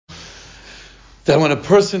that when a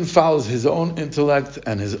person follows his own intellect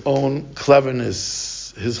and his own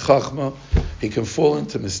cleverness, his chachma, he can fall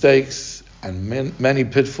into mistakes and many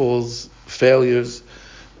pitfalls, failures,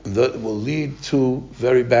 that will lead to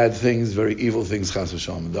very bad things, very evil things, chas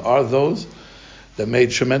v'shalom. There are those that made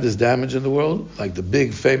tremendous damage in the world, like the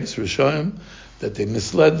big famous Rishonim, that they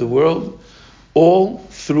misled the world, all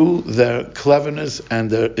through their cleverness and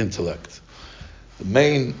their intellect. The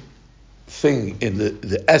main thing in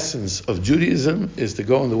the essence of Judaism is to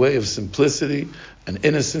go in the way of simplicity and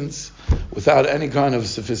innocence, without any kind of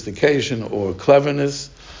sophistication or cleverness,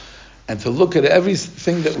 and to look at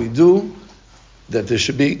everything that we do, that there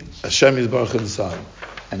should be Hashem Yisbarach inside.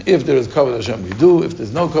 And if there is Kavod Hashem, we do. If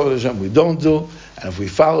there's no Kavod Hashem, we don't do. And if we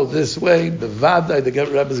follow this way, bevadai, the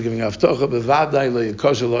Rebbe is giving haftocha, bevadai lo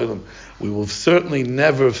yikosher lo'olam, we will certainly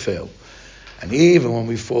never fail. And even when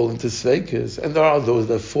we fall into sveikas, and there are those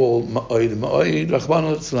that fall ma'oid,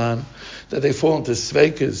 rachmanu litzlan, that they fall into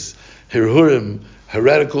sveikas, hirhurim,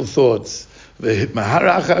 heretical thoughts, until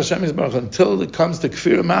it comes to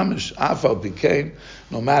kfir mamish, afal became,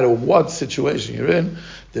 no matter what situation you're in,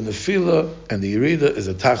 the nefila and the yerida is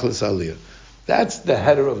a tachlis aliyah. That's the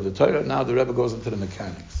header of the Torah. Now the Rebbe goes into the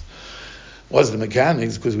mechanics. What's the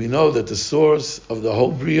mechanics? Because we know that the source of the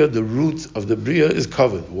whole bria, the root of the bria, is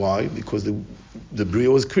covered. Why? Because the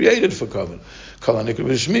bria was created for covered.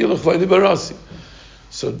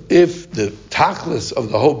 So if the tachlis of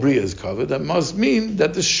the whole bria is covered, that must mean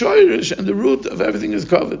that the shoirish and the root of everything is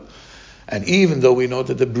covered. And even though we know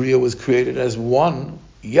that the bria was created as one,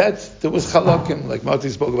 yet there was chalakim, like Mati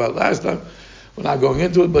spoke about last time. We're not going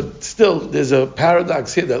into it, but still there's a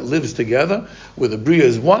paradox here that lives together, where the bria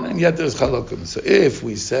is one and yet there's chalakim. So if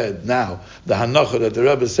we said now, the hanacha that the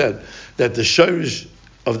Rebbe said, that the shoirish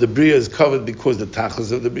of the bria is covered because the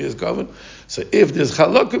tachlis of the bria is covered, so if there's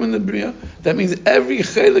chalakim in the bria, that means every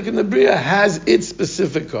chelik in the bria has its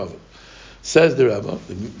specific cover. Says the Rebbe,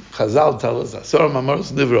 the Chazal tell us, Asar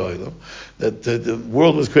Mamaros Nivra Olam, that the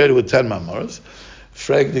world was created with 10 Mamaros.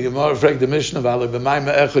 Frag the Gemara, frag the Mishnah, the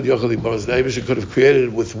Eibusha could have created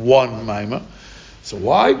it with one Maimah. So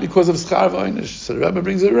why? Because of Schar V'Einish. So the Rebbe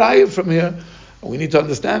brings a raya from here. We need to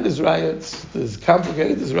understand this raya. It's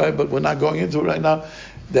complicated, this raya, but we're not going into it right now.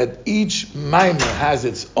 That each Maimah has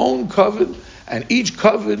its own covet, and each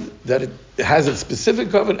covet that it has its specific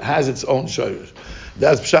covet has its own shayrish.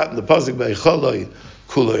 That's pshat in the pasuk Beicholoi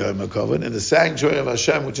Kuloi Yom HaKavod, in the sanctuary of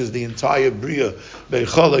Hashem, which is the entire bria.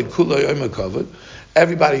 Beicholoi Kuloi Yom HaKavod.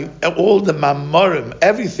 Everybody, all the mamarim,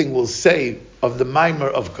 everything will say of the maimer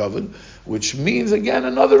of kavod, which means again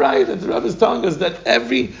another ayah that the Rebbe is telling us that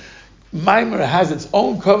every maimer has its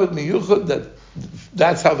own kavod miyuchad.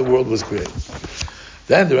 That's how the world was created.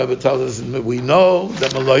 Then the Rebbe tells us we know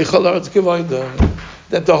that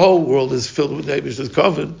that the whole world is filled with Eibish's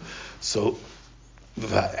kavod. So,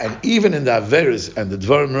 and even in the Averis and the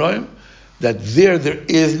Dvarim Roim, that there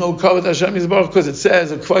is no kavod Hashem Yisbarach, because it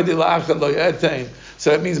says so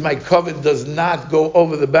that means my kavod does not go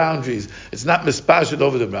over the boundaries. It's not mispashed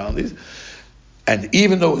over the boundaries. And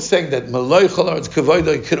even though it's saying that Malay Chalar's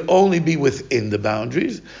kavod could only be within the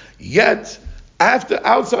boundaries, yet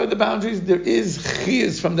outside the boundaries there is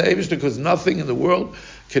chiyas from the Eibishter, because nothing in the world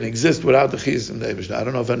can exist without the chiyas from the Eibishter. I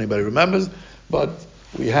don't know if anybody remembers, but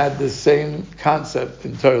we had this same concept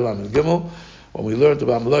in Torah Lamed Gimel, when we learned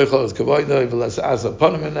about Malay Chalar's kavod, V'las Asa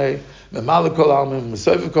Panaminei, Memalakol Almin,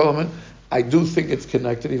 Mesoiv Kol Almin. I do think it's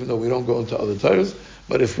connected, even though we don't go into other Torahs.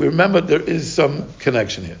 But if we remember, there is some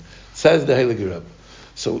connection here. Says the Heilige Rebbe.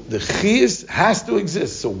 So the chiyas has to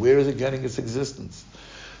exist. So where is it getting its existence?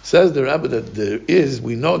 Says the Rebbe that there is,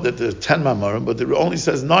 we know that there are 10 mamarim, but there only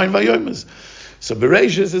says 9 vayomas. So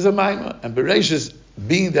Bereshis is a maimah, and Bereshis,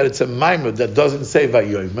 being that it's a maimah that doesn't say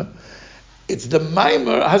vayoma, it's the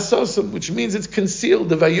maimah hasosim, which means it's concealed.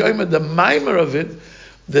 The vayoma, the maimah of it,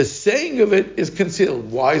 the saying of it is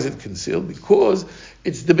concealed. Why is it concealed? Because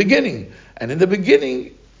it's the beginning. And in the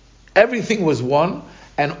beginning, everything was one,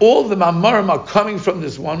 and all the mamarim are coming from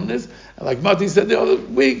this oneness. And like Mati said the other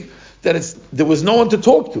week, that there was no one to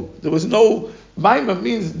talk to. There was no, maimah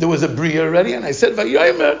means there was a bria already, and I said,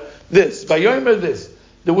 vayomer this, vayomer this.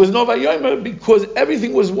 There was no vayomer because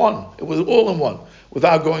everything was one. It was all in one,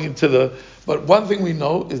 without going into the, but one thing we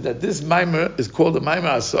know is that this maimer is called the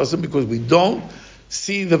maimer asasim because we don't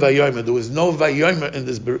see the vayomer. There was no vayomer in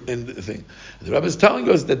the thing. The Rebbe is telling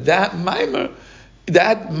us that maimer,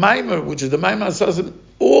 which is the maimer asasim,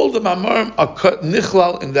 all the maimerim are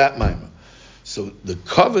nichlal in that maimer. So the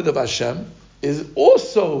kavod of Hashem is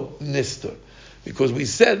also nister, because we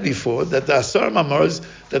said before that the asar maimeros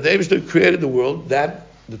that the Eibishter created the world, that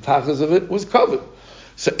the tachlis of it was covered.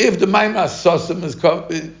 So if the Maimar Asosim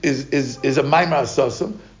is a Maimar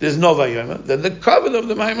Asosim, there's no Vayoma, then the covenant of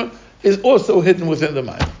the Maimar is also hidden within the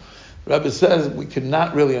Maimar. Rabbi says we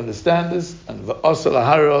cannot really understand this, and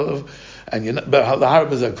and you're not allowed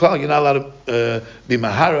to be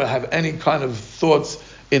mahara, have any kind of thoughts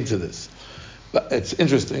into this. But it's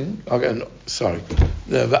interesting. Okay, no, sorry.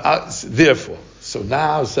 Therefore, so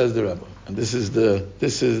now says the Rebbe, and this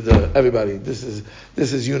is everybody. This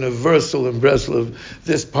is universal in Breslov.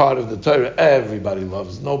 This part of the Torah everybody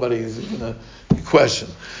loves. Nobody is going to question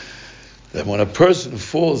that when a person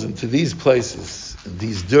falls into these places,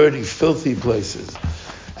 these dirty, filthy places,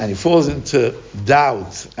 and he falls into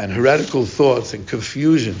doubt and heretical thoughts and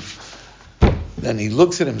confusion, then he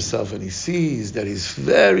looks at himself and he sees that he's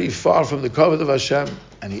very far from the covenant of Hashem,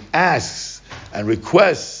 and he asks and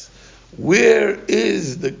requests, where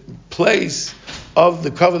is the place of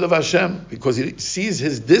the covenant of Hashem? Because he sees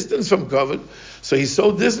his distance from covenant, so he's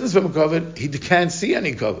so distant from covenant, he can't see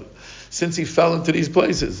any covenant, since he fell into these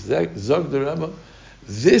places. Zog the Rebbe,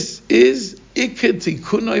 this is Iked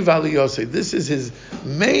Tikkunoi V'Aliyosei. This is his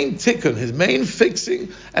main tikkun, his main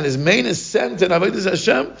fixing, and his main ascent in Avodas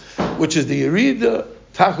Hashem, which is the Yerida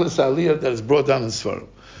Tachlis Aliyah that is brought down in Sfarim.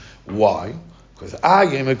 Why? Because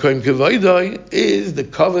Ayeh Mekoim Kevoidoi is the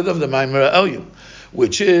covenant of the Maimar Elyon,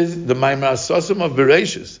 which is the Maimar Asosim of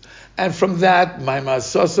Bereshis. And from that Maimar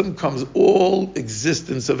Asosim comes all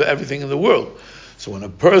existence of everything in the world. So when a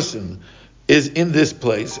person is in this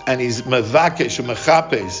place and he's mevakesh or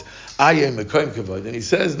mechapes ayeh mekoim kavod, and he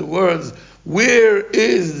says the words, where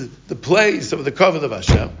is the place of the covenant of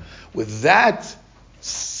Hashem? With that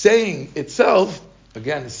saying itself,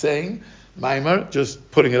 again saying Maimar,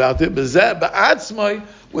 just putting it out there, ba'atzmai,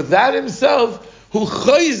 with that himself, hu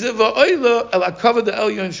chayzev ha'oila el hakavod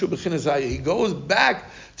ha'elyon shu b'chinas ayeh. He goes back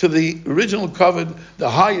to the original covenant, the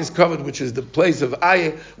highest covenant, which is the place of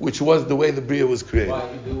ayeh, which was the way the bria was created.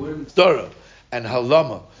 Torah and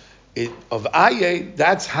halama of ayeh,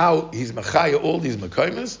 that's how he's machaya all these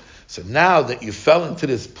makaimas. So now that you fell into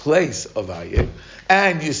this place of ayeh,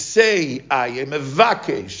 and you say ayeh,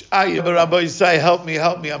 mevakesh ayeh, but Rabbi say, help me,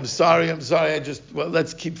 I'm sorry,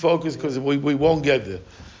 let's keep focused because we won't get there.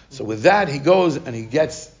 So with that, he goes and he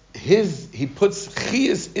puts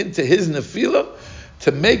chiyas into his nefila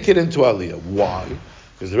to make it into aliyah. Why?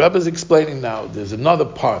 Because the Rebbe is explaining now, there's another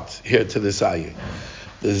part here to this ayah.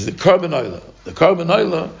 There's the carbon oila. The carbon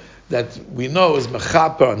oila that we know is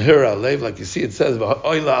mechaper on hira alev, like you see it says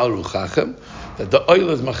oila al ruchachem, that the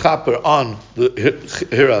oila is mechaper on the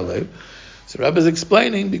hira alev. So the Rebbe is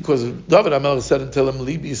explaining because David HaMelech said until him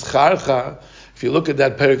libi scharcha. If you look at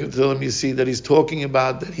that parak until him, you see that he's talking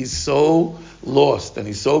about that he's so lost and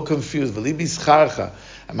he's so confused. Libi scharcha.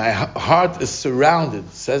 And my heart is surrounded,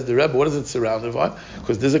 says the Rebbe. What is it surrounded by?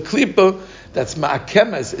 Because there's a klipa that's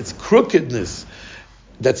ma'akemes, it's crookedness,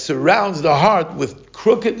 that surrounds the heart with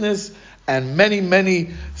crookedness and many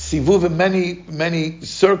sivuvim, many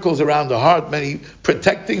circles around the heart, many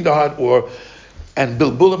protecting the heart, and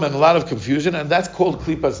bilbulim, and a lot of confusion, and that's called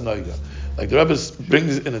klipas noiga. Like the Rebbe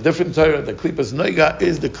brings in a different Torah, the klipas noiga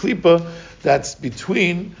is the klipa that's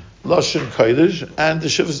between Lashon Kodesh and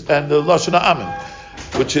the Lashon Ha'amin,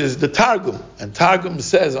 which is the Targum. And Targum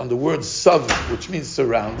says on the word sav, which means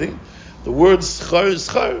surrounding, the word schar is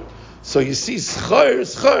schar. So you see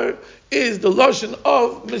schar is the Lashon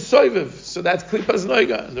of Mesoiviv. So that's Klipas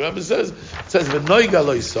Noiga. And the Rebbe says V'noiga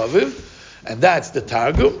lo yisaviv, and that's the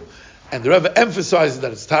Targum. And the Rebbe emphasizes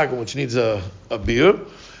that it's Targum, which needs a beer.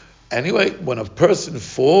 Anyway, when a person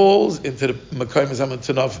falls into the Mekoim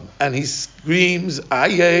Zamantanov and he screams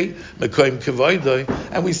Ayeh Mekoim Kevoidoi,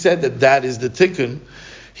 and we said that is the tikkun,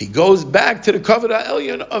 he goes back to the Kavod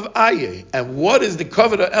Elyon of Ayeh. And what is the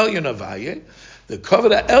Kavod Elyon of Ayeh? The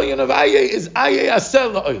Kavod Elyon of Ayeh is Ayeh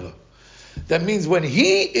Asel La'olah. That means when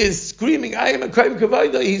he is screaming Ayeh Mekoim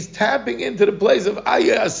Kevoidoi, he's tapping into the place of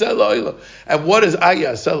Ayeh Asel La'olah. And what is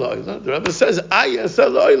Ayeh Asel La'olah? The Rebbe says Ayeh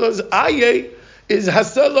Asel La'olah is Ayeh is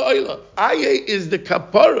Hasel La'olah. Ayeh is the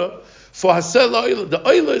kapara for Hasel La'olah. The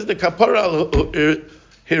oila is the kapara al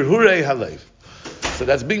hirhurei halev. So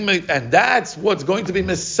that's being made, and that's what's going to be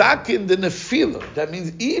mesakin the nefila. That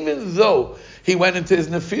means even though he went into his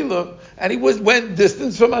nefila and he went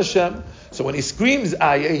distance from Hashem, so when he screams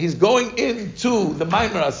Ayeh, he's going into the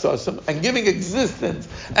Maimar Asosim and giving existence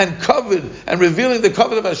and covered and revealing the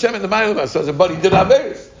covenant of Hashem in the Maimar Asosim. But he did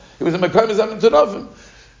Averis. He was a Mekoim Zamantanov.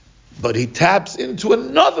 But he taps into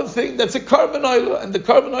another thing that's a carbon oil, and the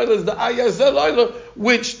carbon oil is the ayasel oil,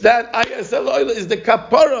 which that ayasel oil is the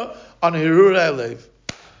kapara on hirura elev.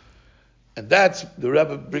 And that's, the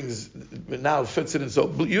Rebbe brings, now fits it in so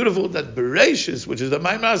beautiful, that Bereshis, which is the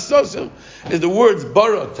Maimar Sosim, is the words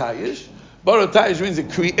Bara Tayish. Bara Tayish means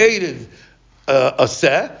it created a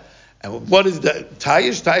seh. And what is the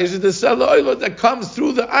Tayish? Tayish is the Seh Lo'ilo that comes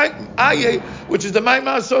through the Aye, which is the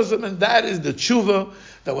Maimar Sosim, and that is the tshuva,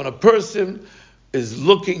 that when a person is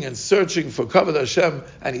looking and searching for Kavod Hashem,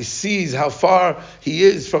 and he sees how far he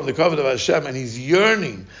is from the Kavod of Hashem, and he's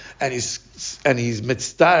yearning, and he's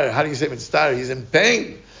mitzvah. How do you say mitzvah? He's in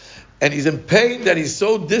pain. And he's in pain that he's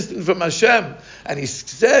so distant from Hashem. And he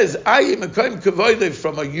says, I am a kaim kavoide,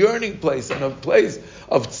 from a yearning place and a place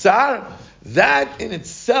of tsar. That in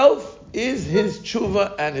itself is his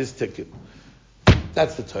tshuva and his tikkun.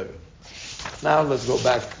 That's the Torah. Now let's go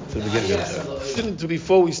back to the beginning of the Torah.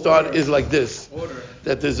 Before we start is like this,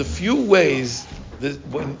 that there's a few ways.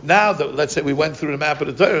 Now that, let's say we went through the map of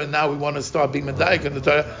the Torah and now we want to start being medayik in the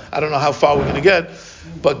Torah, I don't know how far we're going to get,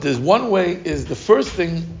 but there's one way. Is the first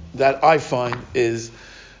thing that I find is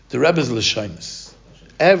the Rebbe's Lashonos.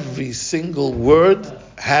 Every single word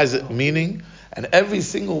has a meaning and every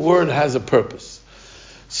single word has a purpose.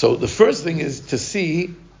 So the first thing is to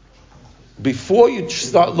see, before you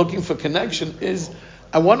start looking for connection, is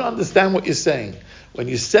I want to understand what you're saying. When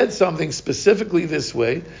you said something specifically this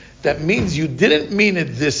way, that means you didn't mean it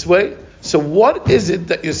this way. So what is it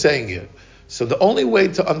that you're saying here? So the only way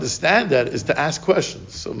to understand that is to ask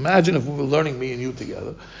questions. So imagine if we were learning, me and you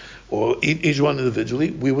together, or each one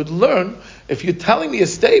individually, we would learn. If you're telling me a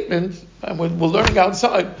statement, and we're learning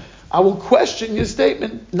outside, I will question your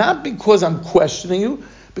statement, not because I'm questioning you,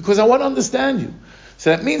 because I want to understand you. So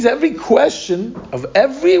that means every question of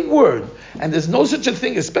every word, and there's no such a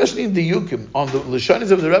thing, especially in Diyukim, on the Lashonos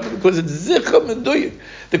of the Rebbe, because it's zicham and duyuk.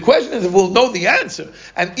 The question is if we'll know the answer.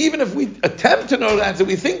 And even if we attempt to know the answer,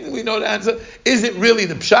 we think that we know the answer, is it really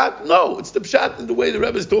the pshat? No, it's the pshat in the way the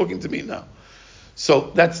Rebbe is talking to me now.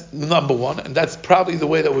 So that's number one, and that's probably the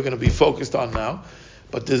way that we're going to be focused on now.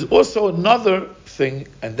 But there's also another thing,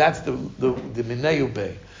 and that's the Mineu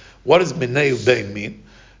Bey. What does Mineu Bey mean?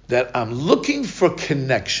 That I'm looking for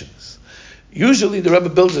connections. Usually the Rebbe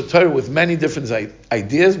builds a Torah with many different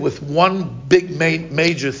ideas, with one big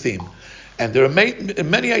major theme. And there are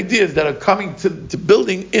many ideas that are coming to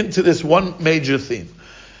building into this one major theme.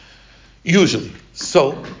 Usually.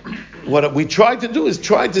 So what we try to do is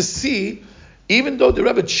try to see, even though the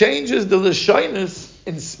Rebbe changes the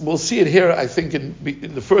Lashonos, we'll see it here, I think,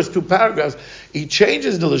 in the first two paragraphs, he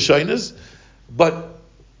changes the Lashonos, but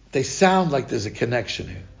they sound like there's a connection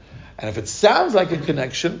here. And if it sounds like a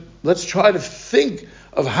connection, let's try to think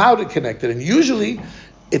of how to connect it. And usually,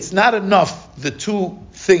 it's not enough, the two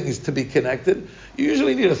things, to be connected. You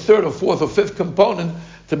usually need a third or fourth or fifth component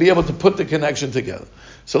to be able to put the connection together.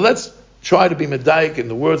 So let's try to be medayik in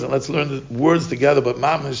the words, and let's learn the words together, but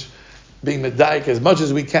mamish, being medayik as much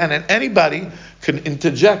as we can. And anybody can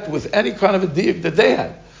interject with any kind of a diyuk that they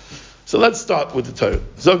have. So let's start with the Torah.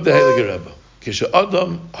 Zog the Heilige Rebbe. Kisha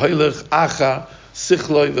Adam Heilig Acha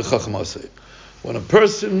Sichloi v'Chachmasei. When a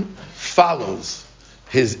person follows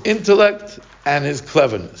his intellect and his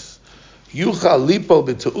cleverness, Yuchal Lipo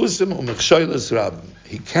b'Teusim u'Mechsholos Rabim.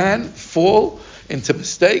 He can fall into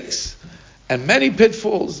mistakes and many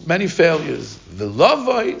pitfalls, many failures.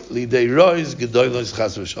 V'Lavoi lidei rois gedolos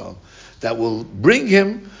chas v'shalom. That will bring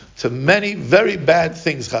him to many very bad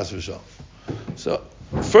things, chas v'shalom. So,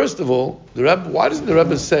 first of all, the Rebbe, why doesn't the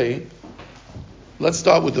Rebbe say? Let's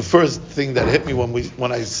start with the first thing that hit me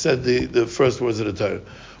when I said the first words of the Torah.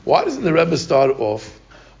 Why doesn't the Rebbe start off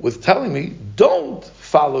with telling me, don't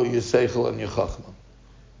follow your seichel and your chachma?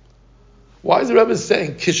 Why is the Rebbe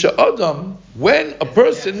saying, Kisha Adam, when a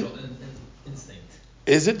person... instinct.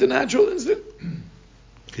 Is it the natural instinct?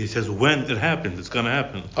 He says, when it happens, it's going to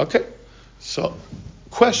happen. Okay. So,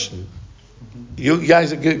 question. You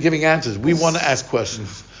guys are giving answers. We want to ask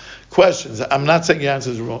questions. I'm not saying your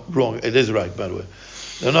answer is wrong. It is right, by the way.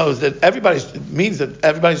 No, that it means that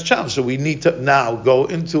everybody's challenged. So we need to now go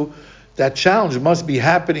into that challenge. It must be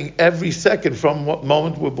happening every second from what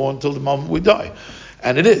moment we're born till the moment we die.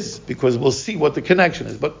 And it is, because we'll see what the connection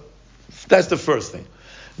is. But that's the first thing.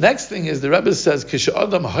 Next thing is the Rebbe says, Kisha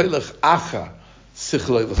Adam Heilich Acha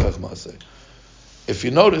Sichloi v'Chachmasei. If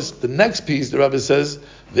you notice, the next piece, the Rebbe says,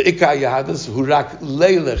 V'ika Yahadas Hurak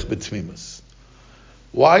Leilech B'Tmimus.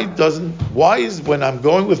 Why is when I'm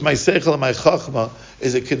going with my seichel and my chachma,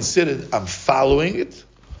 is it considered I'm following it?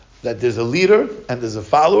 That there's a leader and there's a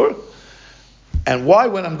follower? And why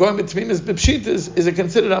when I'm going with tmimis b'pshitas, is it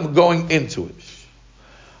considered I'm going into it?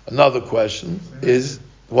 Another question is,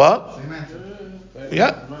 what?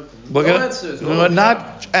 Yeah. We're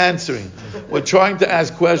not answering. We're trying to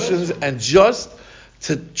ask questions and just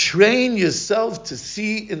to train yourself to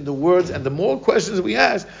see in the words, and the more questions we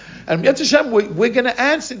ask, and Yet Hashem, we're going to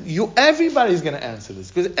answer. Everybody's going to answer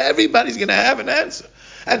this, because everybody's going to have an answer.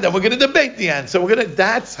 And then we're going to debate the answer.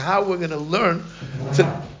 That's how we're going to learn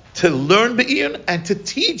to learn Be'iyun and to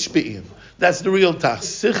teach Be'iyun. That's the real tach.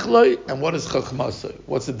 Sichloi, and what is Chachmasoi?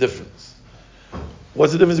 What's the difference?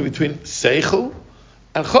 What's the difference between Seichel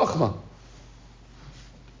and Chachma?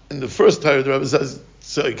 In the first Torah, the Rebbe says,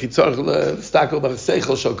 and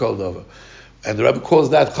the Rebbe calls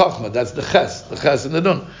that Chachma. That's the Ches and the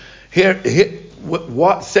Nun. Here,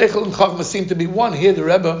 what Seichel and Chachma seem to be one. Here, the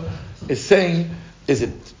Rebbe is saying, is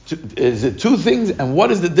it two things, and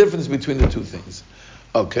what is the difference between the two things?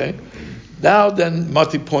 Okay. Now, then,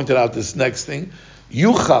 Mati pointed out this next thing.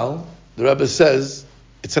 Yuchal, the Rebbe says,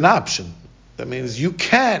 it's an option. That means you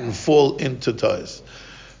can fall into toys.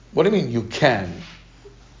 What do you mean you can?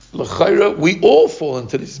 L'chayra, we all fall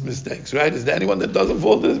into these mistakes, right? Is there anyone that doesn't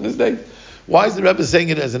fall into this mistake? Why is the Rebbe saying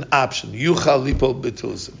it as an option? Yuchal lipol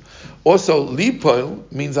betusim. Also, lipol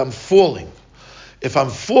means I'm falling. If I'm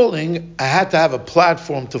falling, I had to have a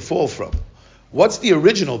platform to fall from. What's the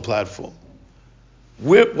original platform?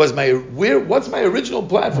 What's my original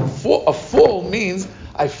platform? A fall means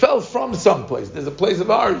I fell from someplace. There's a place of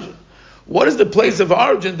origin. What is the place of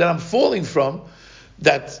origin that I'm falling from?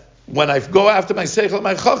 That when I go after my seichel,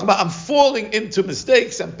 my chachma, I'm falling into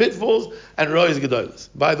mistakes and pitfalls and rois gedolos.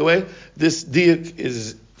 By the way, this diyuk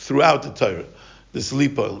is throughout the Torah. This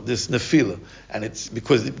lipol, this nefila, and it's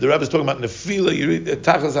because the Rebbe is talking about nefila. You read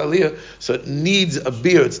tachas aliyah, so it needs a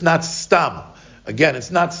beer. It's not stam. Again, it's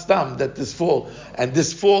not stam that this fall, and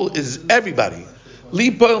this fall is everybody.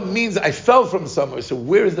 Lipol means I fell from somewhere. So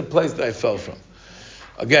where is the place that I fell from?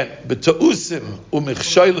 Again, betausim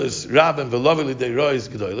umichshoilus rabim veloveli deirois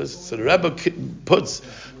gedolos. So the Rebbe puts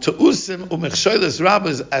tausim umichshoilus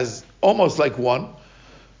rabbis as almost like one,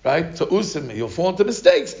 right? Tausim, you'll fall into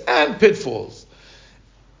mistakes and pitfalls.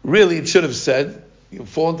 Really, it should have said you'll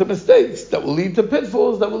fall into mistakes that will lead to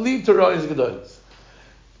pitfalls that will lead to rois gedolos.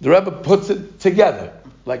 The Rebbe puts it together,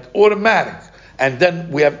 like automatic. And then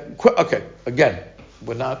we have, okay, again,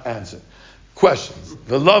 we're not answering. Questions.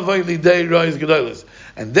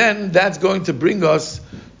 And then that's going to bring us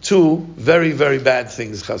to very, very bad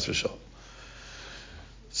things, chas v'shalom.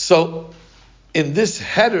 So, in this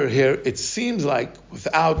header here, it seems like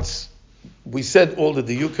we said all the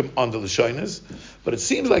Diyukim on the Lashonis, but it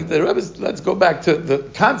seems like the Rebbe, let's go back to the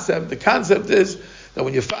concept. The concept is that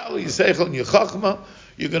when you follow your Seichel and your Chachma,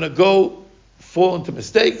 you're going to fall into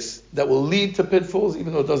mistakes that will lead to pitfalls,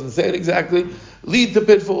 even though it doesn't say it exactly, lead to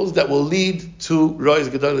pitfalls that will lead to Rois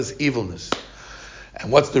Gedolos evilness.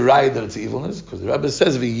 And what's the raya that it's evilness? Because the Rebbe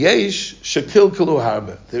says, V'yesh shekil kilu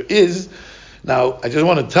harbe. There is, now I just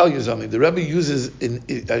want to tell you something, the Rebbe uses,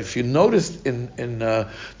 if you noticed in Torah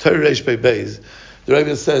Reish Pei Beis, the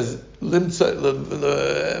Rebbe says,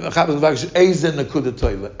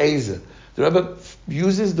 Eze. The Rebbe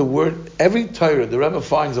uses the word, every Torah, the Rebbe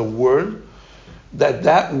finds a word,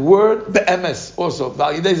 that word, be'emes, also,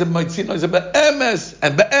 be'emes, and be'emes,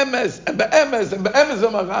 and be'emes, and be'emes.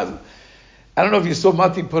 I don't know if you saw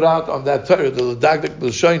Mati put out on that Torah, the Ladagdik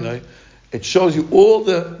B'Lshoinoi, it shows you all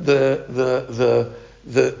the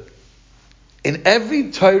in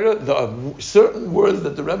every Torah, there are certain words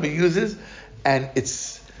that the Rebbe uses, and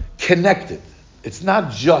it's connected. It's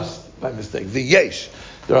not just by mistake. V'yesh.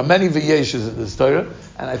 There are many v'yeshes in this Torah,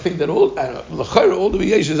 and I think that all the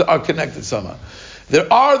v'yeshes are connected somehow. There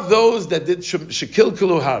are those that did shekil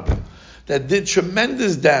kilu harbe, that did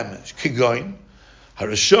tremendous damage. Kigoin,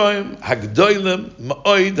 harashoim, hagdoilim,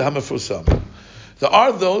 ma'oid, hamafusam. There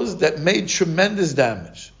are those that made tremendous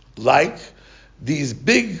damage, like these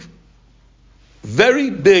big,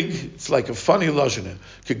 very big. It's like a funny lashon.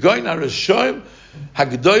 Kigoin, harashoim,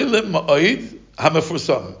 hagdoilim, ma'oid,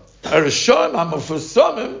 hamafusam. It's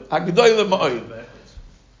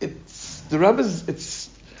the Rebbe's.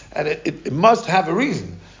 It must have a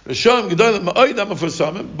reason. But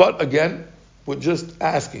again, we're just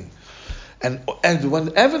asking. And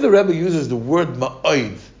whenever the Rebbe uses the word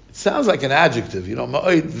ma'oid, it sounds like an adjective.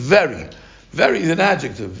 Ma'oid, very, very is an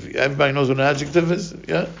adjective. Everybody knows what an adjective is,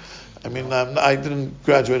 yeah. I mean, I didn't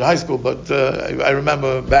graduate high school, but I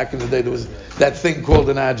remember back in the day there was that thing called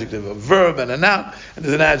an adjective, a verb and a noun, and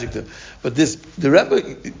there's an adjective. But the Rebbe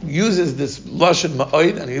uses this lashon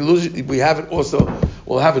ma'oid, and we have it also.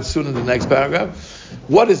 We'll have it soon in the next paragraph.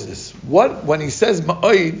 What is this? When he says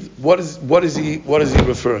ma'oid, what is he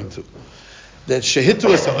referring to? That shehitu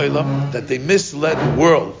es ha'olam, that they misled the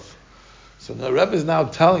world. So the Rebbe is now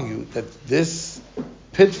telling you that this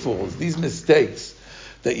pitfalls, these mistakes,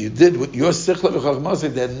 that you did with your sichla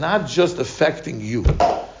v'chachmasay, they're not just affecting you.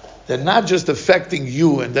 They're not just affecting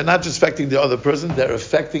you, and they're not just affecting the other person.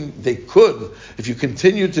 They could, if you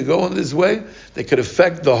continue to go in this way, they could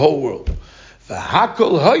affect the whole world.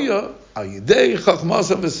 V'hakol haya al yidei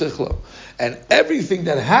chachmasa v'sichla. And everything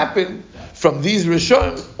that happened from these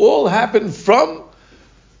Rishonim all happened from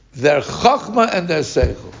their chachma and their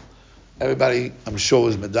seichel. Everybody, I'm sure,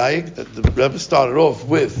 is medayik that the Rebbe started off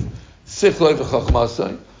with sichla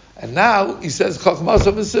v'chachmasay, and now he says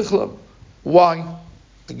chachmasa v'sichla. Why?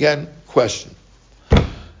 Again, question.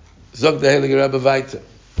 Zog the Heilige Rebbe weiter.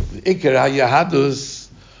 The Iker HaYahadus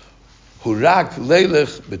Hurak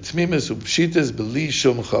Leilech Betmimis Upshitas Beli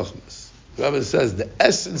Shum Chachmas. The Rebbe says the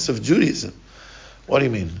essence of Judaism. What do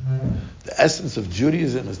you mean? The essence of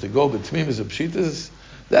Judaism is to go Betmimis Upshitas.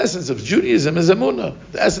 The essence of Judaism is Emunah.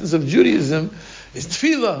 The essence of Judaism is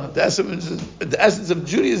Tefillah. The essence of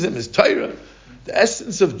Judaism is Torah. The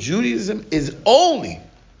essence of Judaism is only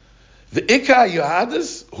the Ikar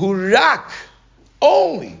Yohadis Hurak,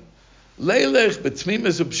 only Leilech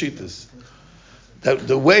Betmimis Upshitas.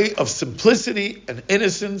 The way of simplicity and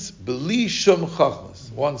innocence, Beli Shum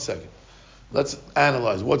Chachmas. 1 second. Let's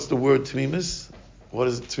analyze. What's the word Tmimis? What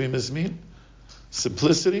does Tmimis mean?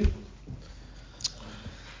 Simplicity.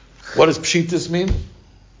 What does Pshitas mean?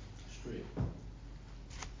 Straight.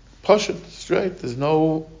 Pashut, straight. There's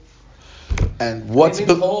no... And what's... It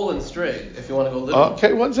means whole and straight, if you want to go literal.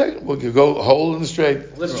 Okay, 1 second. We can go whole and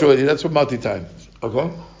straight. Literal. Straight. That's what multi-time is. Okay?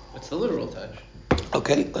 It's the literal time.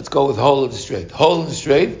 Okay, let's go with whole and straight. Whole and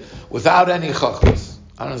straight without any chachmas.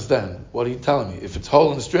 I don't understand. What are you telling me? If it's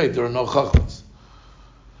whole and straight, there are no chachmas.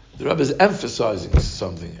 The Rebbe is emphasizing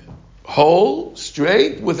something here. Whole,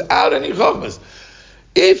 straight, without any chachmas.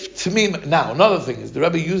 If Tmim... Now, another thing is, the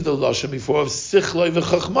Rebbe used the Lashon before of Sichloi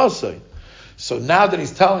v'chachmasai. So now that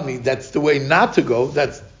he's telling me that's the way not to go,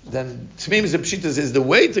 then Tmimis and Pshitas is the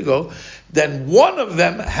way to go, then one of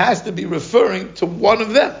them has to be referring to one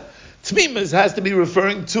of them. Tmimis has to be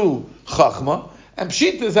referring to Chachma, and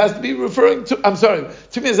Pshitas has to be referring to...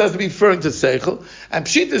 Tmimis has to be referring to Seichel, and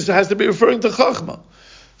Pshitas has to be referring to Chachma.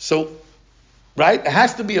 So, right, it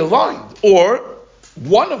has to be aligned, or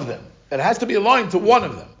one of them. It has to be aligned to one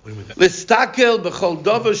of them. Listakel b'chol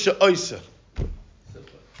davar she'oiseh.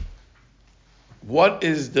 What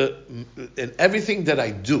is in everything that I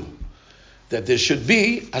do, that there should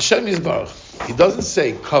be Hashem Yisbarach. He doesn't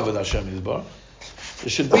say covered Hashem Yisbarach. There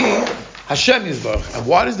should be Hashem Yisbarach. And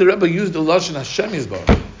why does the Rebbe use the lashon Hashem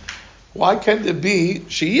Yisbarach? Why can't there be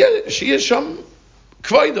Shiyeh Sham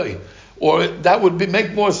Kvaydai? Or that would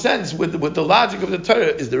make more sense with the logic of the Torah.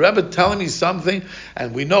 Is the Rebbe telling me something?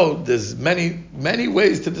 And we know there's many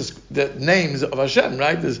ways to the names of Hashem,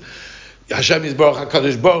 right? There's Hashem Yisbarach,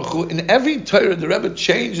 HaKadosh Baruch Hu. In every Torah, the Rebbe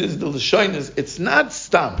changes the Lashonos. It's not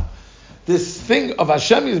stam. This thing of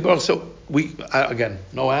Hashem Yisbarach, so again,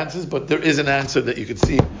 no answers, but there is an answer that you could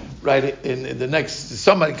see right in the next,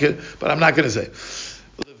 somebody could, but I'm not going to say.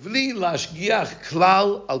 Levli lashgiach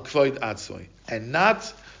klal al kvoid atzoi. And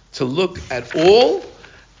not to look at all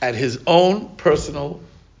at his own personal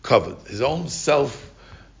covet, his own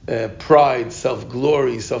self-pride,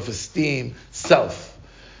 self-glory, self-esteem, self.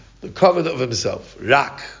 The covet of himself.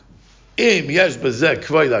 Rak. Im yesh bezeh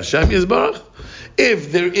kvoid Hashem Yisbarach.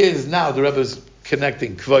 If there is now, the Rebbe is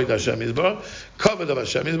connecting kvoid Hashem Yisbarach, covet of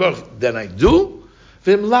Hashem Yisbarach, then I do.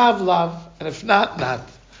 Vim lav. And if not, not.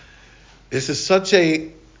 This is such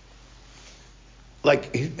a,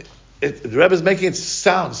 the Rebbe is making it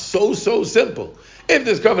sound so simple. If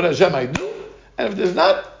there's covet Hashem, I do. And if there's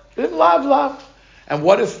not, vim lav. And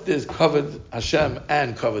what if there's covet Hashem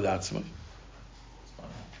and covet Atzma?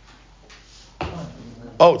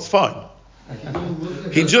 Oh, it's fine.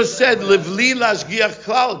 He just said livli lashgiach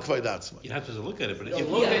klal kvoid atzma. You have to look at it, but You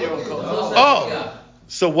look at your own covenant. Oh,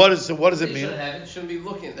 so what does it mean? It shouldn't be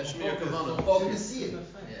looking. That should be your covenant. Focus.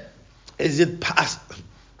 Is it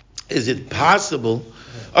possible?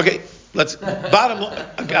 Okay, let's bottom line.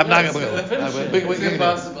 Okay, I'm not going to go. It's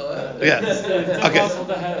impossible. Yeah. Okay.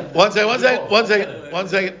 One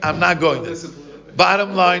second. I'm not going there.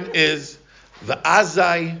 Bottom line is the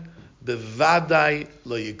azai. Bevadai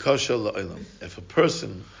lo yikosha la'olam. If a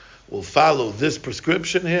person will follow this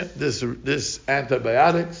prescription here, this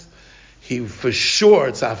antibiotics, he for sure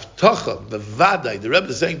it's avtocha. Bevadai. The Rebbe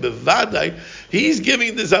is saying bevadai. He's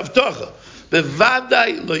giving this avtocha.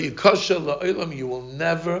 Bevadai lo yikosha la'olam. You will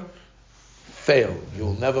never fail. You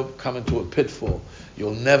will never come into a pitfall.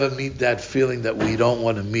 You'll never meet that feeling that we don't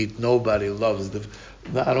want to meet. Nobody loves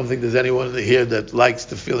I don't think there's anyone here that likes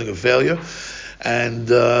the feeling of failure. And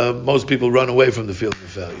most people run away from the feeling of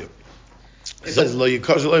failure. It says lo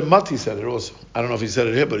yikash lo mati said it also. I don't know if he said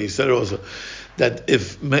it here, but he said it also that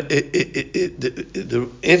if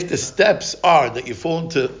the steps are that you fall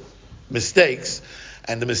into mistakes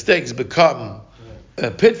and the mistakes become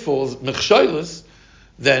pitfalls, mechshoilus,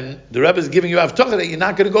 then the Rebbe is giving you avtocha that you're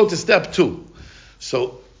not going to go to step 2.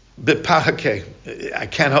 So, okay, I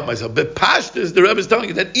can't help myself. Bepashtas, the Rebbe is telling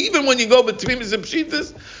you that even when you go between and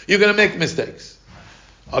pshitas, you're going to make mistakes.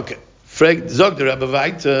 Okay. Zog the Rebbe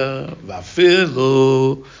weiter,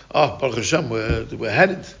 vafilu. Oh, Baruch Hashem, we're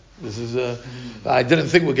headed. This is I didn't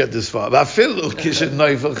think we'd get this far. Vafilu kishet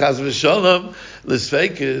noifel chas v'shalom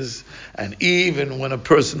l'sfeikis, and even when a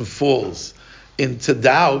person falls into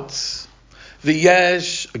doubts,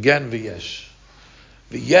 v'yesh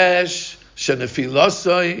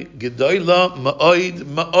shenefilasoi gedoyla ma'oid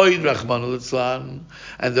rachmanu litzlan,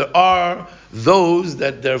 and there are those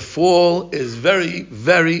that their fall is very,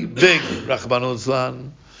 very big, rachmanu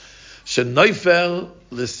litzlan, shenoifel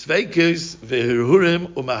l'sveikis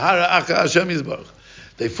v'hirhurim umahara acha Hashem yizbarach.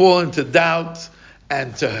 They fall into doubt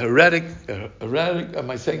and to heretic. Am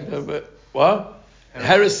I saying what?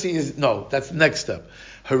 Heresy is no. That's the next step.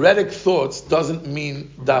 Heretic thoughts doesn't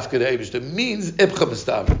mean dafka de'evish. It means ibcha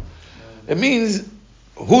b'stav. It means,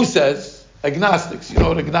 who says? Agnostics. You know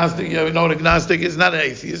what agnostic? You know what agnostic is? Not an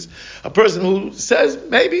atheist. A person who says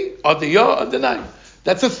maybe or deny.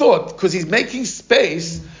 That's a thought because he's making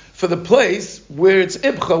space for the place where it's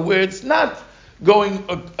ibcha, where it's not going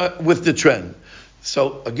with the trend.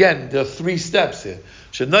 So again, there are 3 steps here.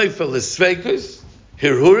 Shenoifel l'sveikus,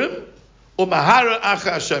 hirhurim, umahara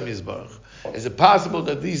acha Hashem yizbarach. Is it possible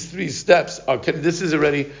that these 3 steps are? This is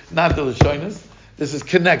already not the Lashonis. This is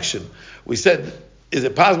connection. We said, is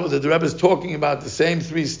it possible that the Rebbe is talking about the same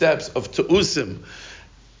 3 steps of Te'usim,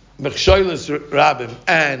 Mechshoilus Rabim,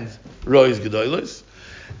 and Rois Gedolos?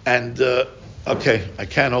 And, okay, I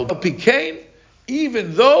can't hold up.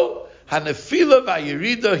 Even though Hanefila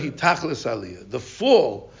Vayirida Hitachlis Aliyah, the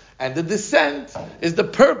fall and the descent is the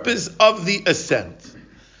purpose of the ascent.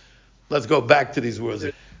 Let's go back to these words.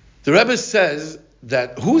 The Rebbe says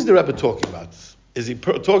that, who's the Rebbe talking about? Is he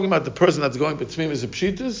talking about the person that's going between his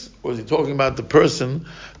pshitas, or is he talking about the person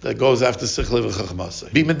that goes after sichle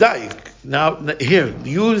v'chachmasai? Be medayik. Now, here,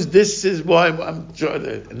 use this is why I'm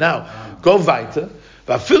trying. Now, go weiter.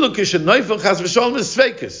 V'afilu kishenayfel chas v'sholem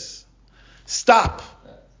esveikis. Stop.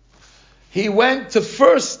 He went to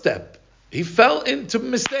first step. He fell into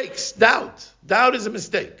mistakes. Doubt. Doubt is a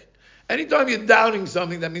mistake. Anytime you're doubting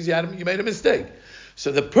something, that means you made a mistake.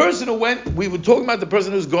 So the person who went, we were talking about the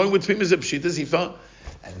person who's going with Tfimis Pshitas, he found,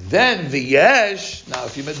 and then V'yesh, now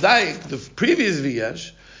if you medayik, the previous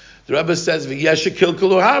V'yesh, the Rebbe says V'yesh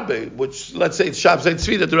kilkalu harbe, which let's say it's Shabsai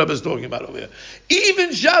Tzvi that the Rebbe is talking about over here.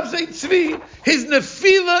 Even Shabsai Tzvi, his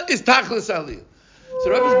nefila is Tachlis Aliyah. So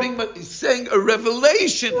the Rebbe is saying a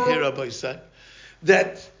revelation here, Rabbi Yisrael,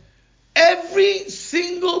 that every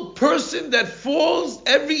single person that falls,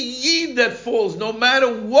 every yid that falls, no matter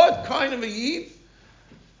what kind of a yid,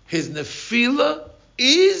 his nefila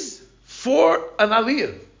is for an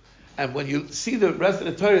aliyah. And when you see the rest of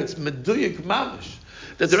the Torah, it's meduyik mamish.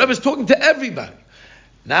 That the Rebbe is talking to everybody.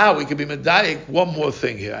 Now we can be medayik. One more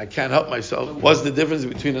thing here. I can't help myself. What's the difference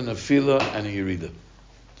between a nefila and a yerida?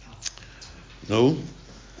 No?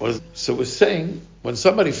 So we're saying, when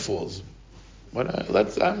somebody falls,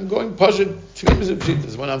 I'm going pashut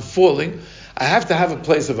tfimis. When I'm falling, I have to have a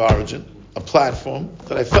place of origin, a platform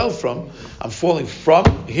that I fell from. I'm falling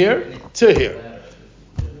from here to here.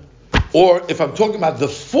 Or if I'm talking about the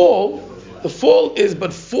fall is,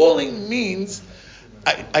 but falling means,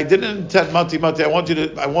 I didn't intend Mati, I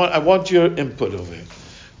want your input over here.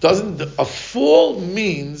 A fall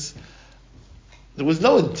means, there was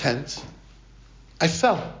no intent, I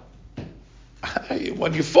fell.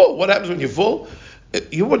 When you fall, what happens when you fall?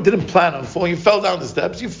 You didn't plan on falling, you fell down the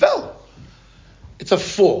steps, you fell. It's a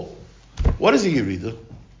fall. What is a yerida?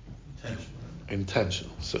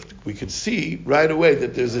 Intentional. So we could see right away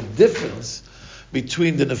that there's a difference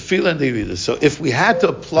between the nefila and the yerida. So if we had to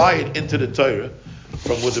apply it into the Torah,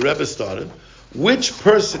 from where the Rebbe started, which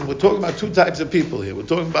person, we're talking about 2 types of people here. We're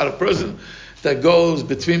talking about a person that goes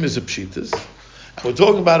between his pshitas, and we're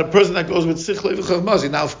talking about a person that goes with sichle v'chachmazi.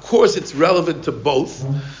 Now, of course, it's relevant to both,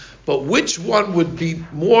 but which one would be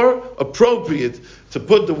more appropriate to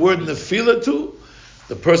put the word nefila to?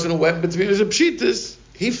 The person who went between his pshitas,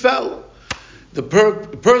 he fell. The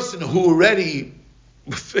person who already,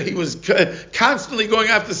 he was constantly going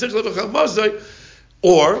after sichle v'chachmazi,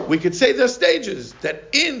 or we could say there are stages, that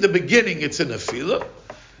in the beginning it's a nefila,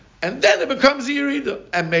 and then it becomes a yerida.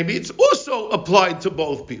 And maybe it's also applied to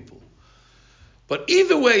both people. But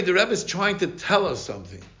either way, the Rebbe is trying to tell us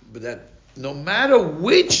something, but that no matter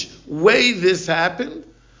which way this happened,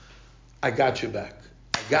 I got you back.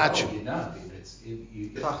 I got you. You're not,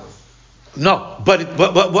 you No, but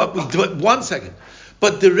one second.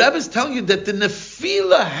 But the Rebbe is telling you that the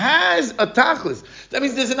nefila has a tachlis. That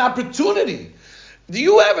means there's an opportunity. Do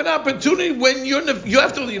you have an opportunity when you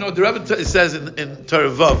have to, the Rebbe says in Torah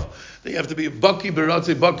Vav that you have to be a baki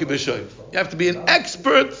b'ratzi, baki b'shoyv. You have to be an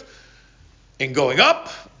expert in going up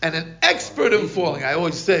and an expert in falling. I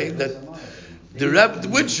always say that the Rebbe,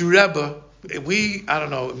 which Rebbe, I don't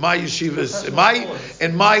know, in my yeshivas,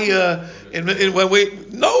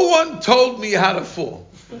 no one told me how to fall.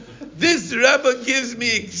 This Rebbe gives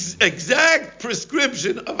me exact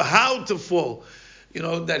prescription of how to fall.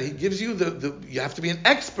 That he gives you you have to be an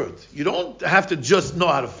expert. You don't have to just know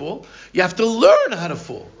how to fall. You have to learn how to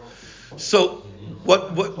fall. So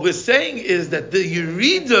what we're saying is that the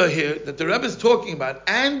Yerida here that the Rebbe is talking about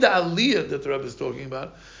and the Aliyah that the Rebbe is talking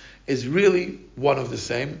about is really one of the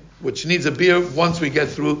same, which needs a beer once we get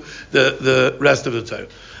through the rest of the Torah.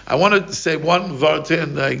 I wanted to say one varte,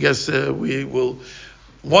 and I guess we will.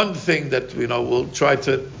 One thing that we'll try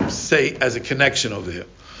to say as a connection over here.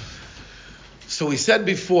 So we said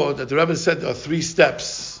before that the Rebbe said there are 3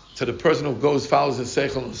 steps to the person who follows the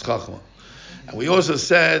seichel and chachma, and we also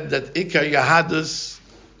said that ikar yahadus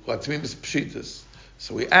latmimis pshitas.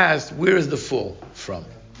 So we asked, where is the fall from?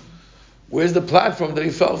 Where's the platform that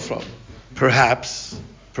he fell from? Perhaps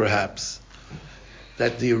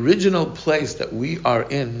that the original place that we are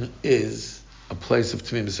in is a place of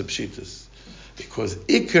tmimis pshitas. Because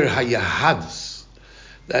Iker Hayahadus,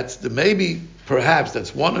 perhaps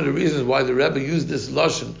that's one of the reasons why the Rebbe used this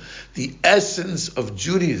lashon, the essence of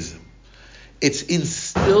Judaism. It's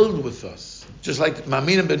instilled with us. Just like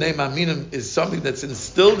Maminim B'nei Maminim is something that's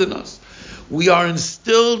instilled in us. We are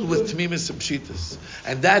instilled with Tmimis Pshitas.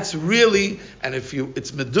 And that's really,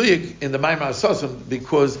 it's Meduyik in the Maimar Asasim,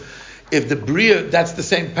 because if the Bria, that's the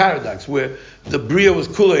same paradox, where the Bria was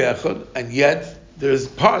Kulei Echad, and yet there's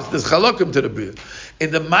chalokim to the Bria.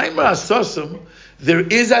 In the Maimar Asasim, there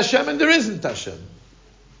is Hashem and there isn't Hashem.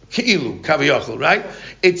 Ki'ilu, kaviyachol, right?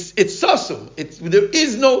 It's Sasim. There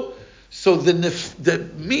is no. So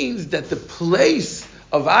that means that the place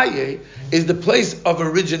of Aye is the place of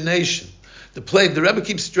origination. The Rebbe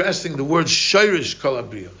keeps stressing the word Shirish Kol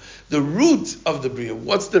HaBriya. The root of the Bria.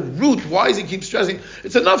 What's the root? Why does he keep stressing?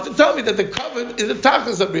 It's enough to tell me that the covet is the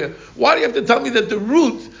Tachlis of Bria. Why do you have to tell me that the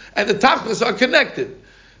root and the Tachlis are connected?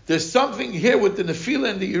 There's something here with the Nefila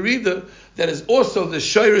and the Yerida that is also the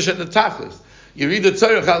Shirish and the Tachlis. Yerida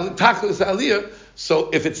Tzorech Tachlis Aliyah. So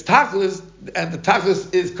if it's Tachlis and the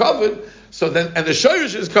Tachlis is covered, and the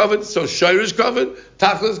Shirish is covered, so Shirish covered,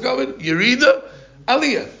 Tachlis covered, Yerida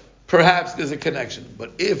Aliyah. Perhaps there's a connection.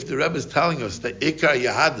 But if the Rebbe is telling us that Ikar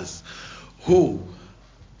Yahadis, who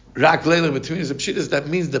Rak Leila between us Pshitas, that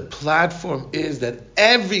means the platform is that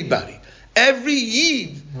everybody, every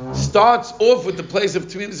Yid starts off with the place of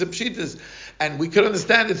Tmimis Pshitas, and we can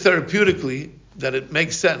understand it therapeutically, that it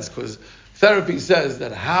makes sense, because therapy says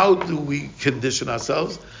that how do we condition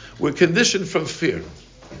ourselves? We're conditioned from fear.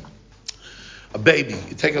 A baby,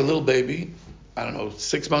 you take a little baby,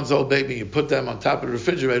 6 months old baby, you put them on top of the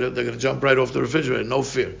refrigerator, they're going to jump right off the refrigerator, no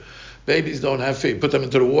fear. Babies don't have fear. You put them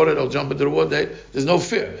into the water, they'll jump into the water, there's no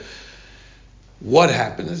fear. What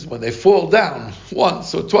happens when they fall down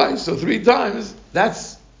once or twice or 3 times?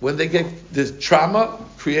 That's when they get this trauma,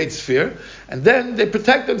 creates fear, and then they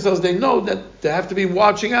protect themselves. They know that they have to be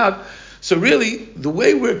watching out. So really, the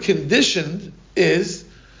way we're conditioned is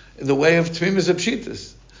in the way of Tmimis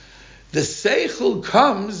Pshitas. The seichel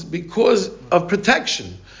comes because of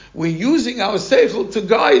protection. We're using our seichel to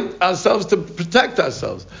guide ourselves, to protect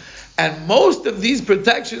ourselves. And most of these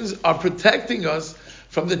protections are protecting us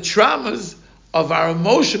from the traumas of our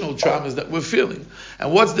emotional traumas that we're feeling.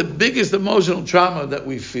 And what's the biggest emotional trauma that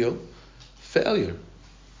we feel? Failure.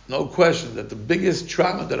 No question that the biggest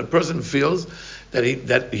trauma that a person feels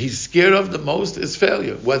that he's scared of the most is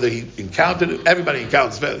failure. Whether he encountered it, everybody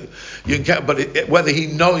encounters failure. Whether he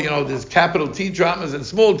there's capital T traumas and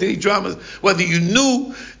small T traumas, whether you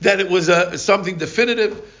knew that it was something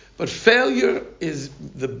definitive, but failure is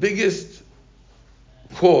the biggest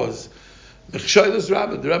cause.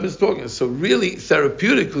 The Rebbe is talking. So really,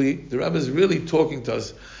 therapeutically, the Rebbe is really talking to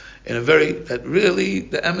us in a very, that really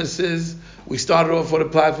the emes is, we started off with a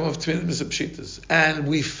platform of Tmimis Pshitas, and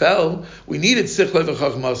we needed Sichlei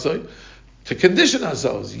v'Chachmasoi to condition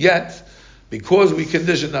ourselves. Yet, because we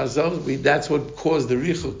conditioned ourselves, that's what caused the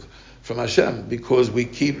Richuk from Hashem, because we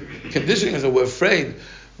keep conditioning ourselves, we're afraid.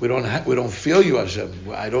 We don't feel you, Hashem.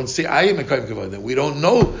 I don't see Aye Mekayim Kavod. We don't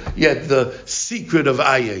know yet the secret of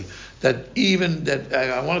Aye. that even that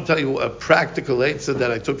I want to tell you a practical eitzah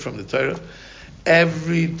that I took from the Torah.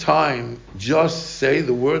 Every time, just say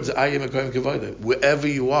the words "Ayim Ekoyim Kavod" wherever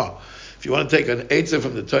you are. If you want to take an eitzah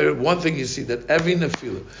from the Torah, one thing you see that every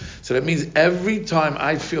nefila. So that means every time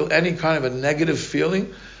I feel any kind of a negative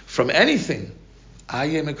feeling from anything,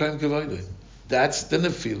 Ayim Ekoyim Kavod. That's the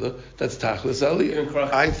nefila. That's tachlis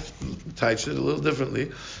aliyah. I touched it a little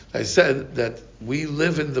differently. I said that we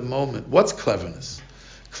live in the moment. What's cleverness?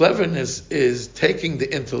 Cleverness is taking the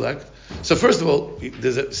intellect. So first of all,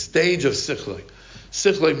 there's a stage of sichloi.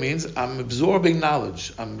 Sichloi means I'm absorbing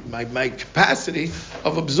knowledge. My capacity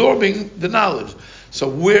of absorbing the knowledge. So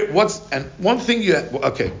one thing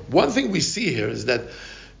we see here is that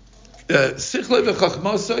sichloi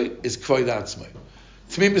v'chachmosoi is kvoid atzmai.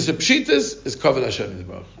 Tmimis pshitas is kavod Hashem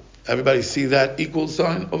yitbarach. Everybody see that equal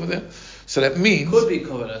sign over there? So that means could be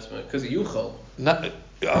kavod atzmai because yuchal.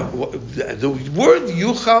 The word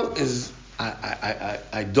yuchal is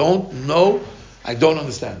I don't know. I don't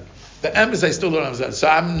understand. The emphasis I still don't understand. So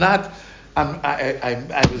I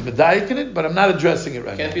was medayik in it, but I'm not addressing it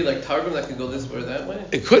right now. Can't be like Targum that could go this way or that way?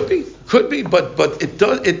 It could be, but it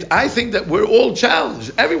does. I think that we're all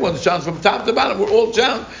challenged. Everyone's challenged from top to bottom. We're all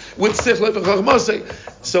challenged with sichlei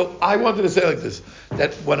v'chachmosei. So I wanted to say like this: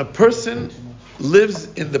 that when a person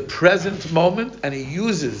lives in the present moment and he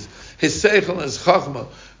uses his seichel and his chachma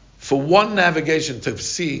for one navigation to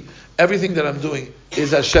see everything that I'm doing,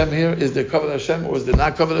 is Hashem here? Is there kavod Hashem or is there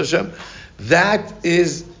not kavod Hashem? That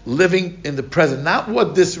is living in the present. Not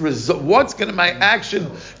what this result. What's my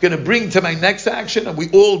action going to bring to my next action? And we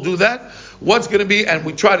all do that. What's going to be? And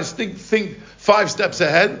we try to think 5 steps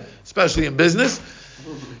ahead, especially in business.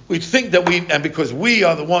 We think that and because we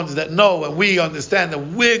are the ones that know and we understand that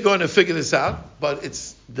we're going to figure this out. But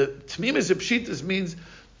it's the tmimis pshitas means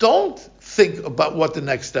don't think about what the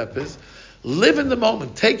next step is. Live in the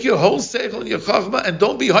moment. Take your whole seichel and your chachma and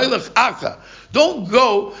don't be hoylech acha. Don't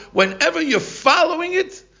go whenever you're following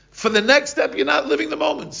it for the next step. You're not living the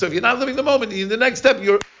moment. So if you're not living the moment, in the next step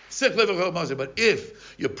you're seichel v'chachma. But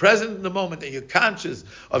if you're present in the moment and you're conscious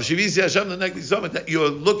of Shivisi Hashem the next summit, that you're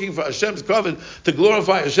looking for Hashem's kavod to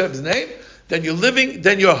glorify Hashem's name, then you're living.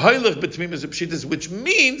 Then you're hoylech b'tmimis pshitas, which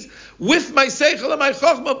means with my seichel and my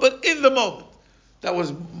chachma, but in the moment. That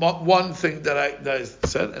was one thing that I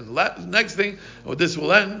said. And next thing, or this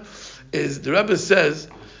will end, is the Rebbe says,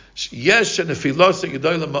 Yesh nefilose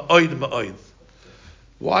gedola ma'oid ma'oid.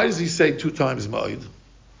 Why does he say 2 times ma'oid?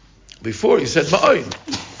 Before he said ma'oid.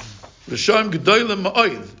 Rishon gedola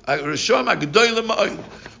ma'oid. Rishon gedola ma'oid.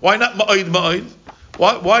 Why not ma'oid ma'oid?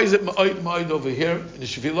 Why is it ma'oid ma'oid over here? In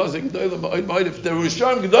Shefilose gedola ma'oid ma'oid. If there was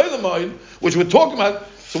Rishon gedola ma'oid, which we're talking about,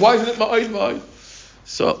 so why isn't it ma'oid ma'oid?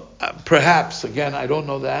 So perhaps, again, I don't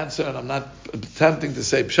know the answer, and I'm not attempting to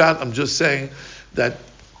say pshat. I'm just saying that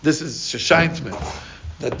this is sheshaintment,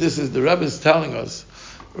 that this is the Rebbe is telling us.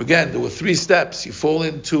 Again, there were 3 steps. You fall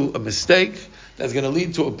into a mistake that's going to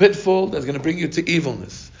lead to a pitfall that's going to bring you to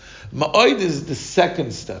evilness. Ma'oid is the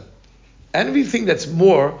second step. Everything that's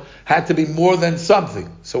more had to be more than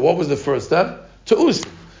something. So what was the first step? To usim,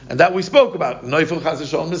 and that we spoke about. Neufel chas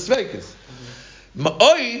v'shalom misvekes.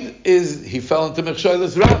 Ma'oid is he fell into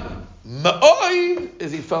Mechsholas Rabbah. Ma'oid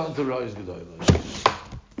is he fell into Rosh Gedolah.